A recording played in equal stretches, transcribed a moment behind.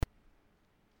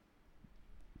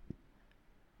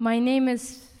My name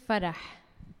is Farah,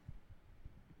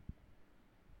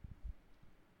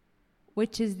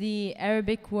 which is the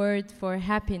Arabic word for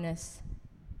happiness.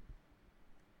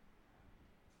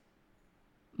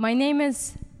 My name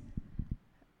is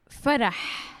Farah,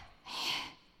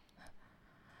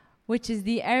 which is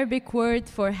the Arabic word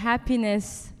for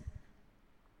happiness,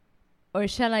 or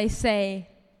shall I say,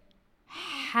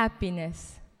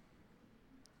 happiness.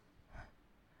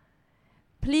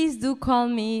 Please do call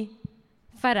me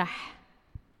Farah.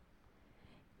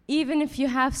 Even if you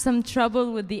have some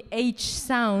trouble with the H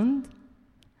sound,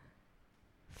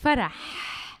 Farah.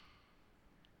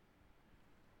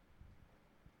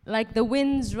 Like the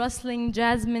winds rustling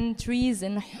jasmine trees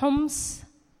in Homs,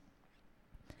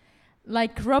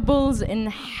 like rubbles in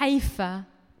Haifa,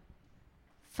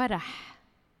 Farah.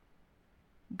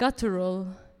 Guttural,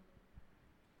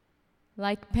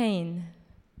 like pain.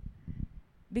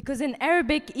 Because in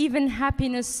Arabic, even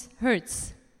happiness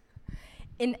hurts.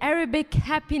 In Arabic,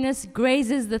 happiness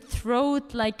grazes the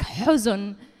throat like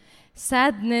huzn,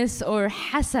 sadness, or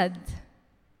hasad,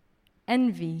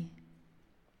 envy.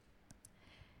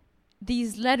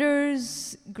 These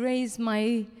letters graze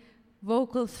my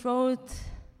vocal throat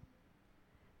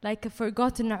like a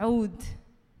forgotten oud.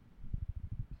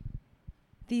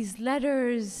 These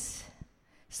letters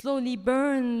slowly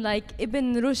burn like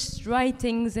Ibn Rushd's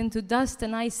writings into dust,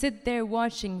 and I sit there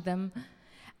watching them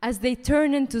as they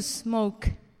turn into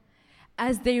smoke,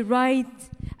 as they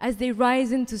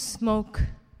rise into smoke.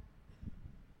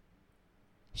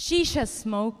 Shisha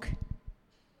smoke,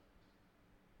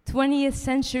 20th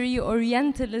century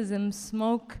Orientalism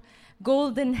smoke,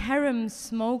 golden harem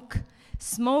smoke,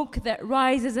 smoke that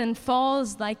rises and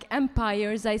falls like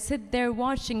empires. I sit there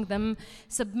watching them,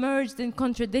 submerged in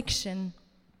contradiction.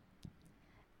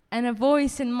 And a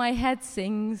voice in my head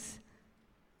sings,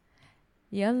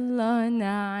 يلا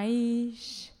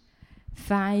نعيش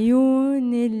في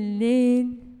عيون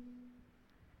الليل.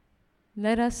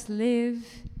 Let us live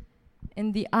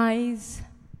in the eyes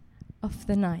of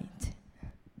the night.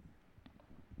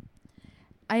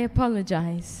 I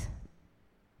apologize.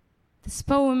 This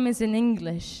poem is in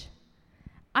English.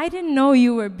 I didn't know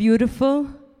you were beautiful.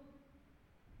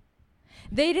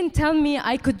 They didn't tell me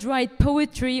I could write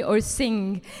poetry or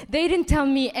sing. They didn't tell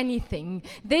me anything.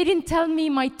 They didn't tell me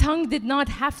my tongue did not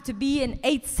have to be an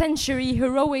 8th century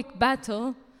heroic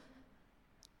battle.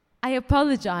 I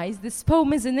apologize. This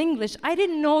poem is in English. I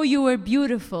didn't know you were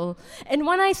beautiful. And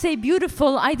when I say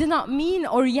beautiful, I do not mean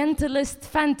Orientalist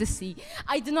fantasy.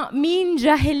 I do not mean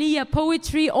Jahiliya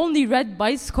poetry only read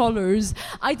by scholars.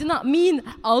 I do not mean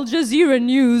Al Jazeera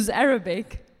News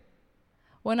Arabic.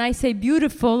 When I say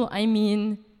beautiful, I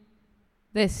mean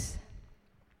this.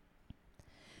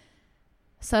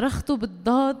 صرخت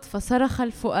بالضاد فصرخ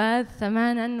الفؤاد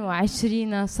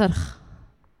 28 صرخ.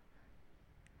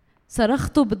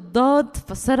 صرخت بالضاد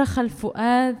فصرخ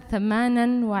الفؤاد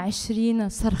 28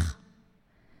 صرخ.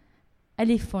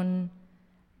 ألف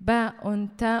باء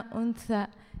تاء ثاء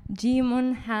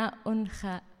جيم حاء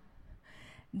خاء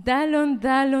دال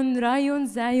ذال راي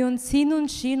زاي سين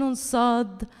شين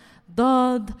صاد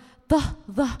ضاد ضه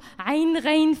ظه عين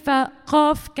غين فاء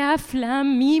قاف كاف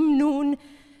لام ميم نون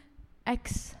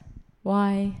X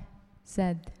Y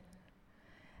Z.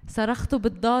 صرخت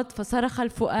بالضاد فصرخ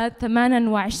الفؤاد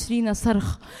 28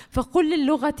 صرخ. فقل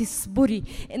للغة اصبري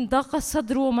إن ضاق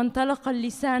الصدر وما انطلق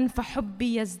اللسان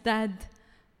فحبي يزداد.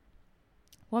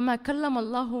 وما كلم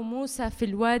الله موسى في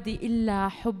الوادي إلا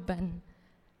حبا.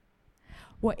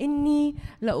 وإني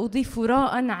لأضيف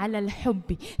راء على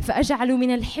الحب فأجعل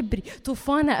من الحبر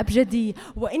طوفان أبجدي.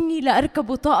 وإني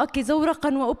لأركب طاءك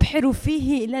زورقا وأبحر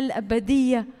فيه إلى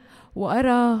الأبدية.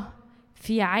 وأرى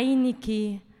في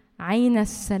عينك عين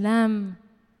السلام.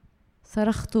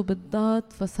 صرخت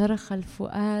بالضاد فصرخ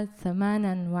الفؤاد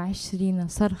 28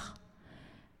 صرخ.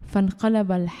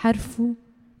 فانقلب الحرف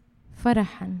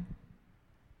فرحا.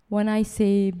 When I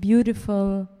say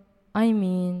beautiful, I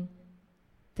mean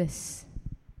this.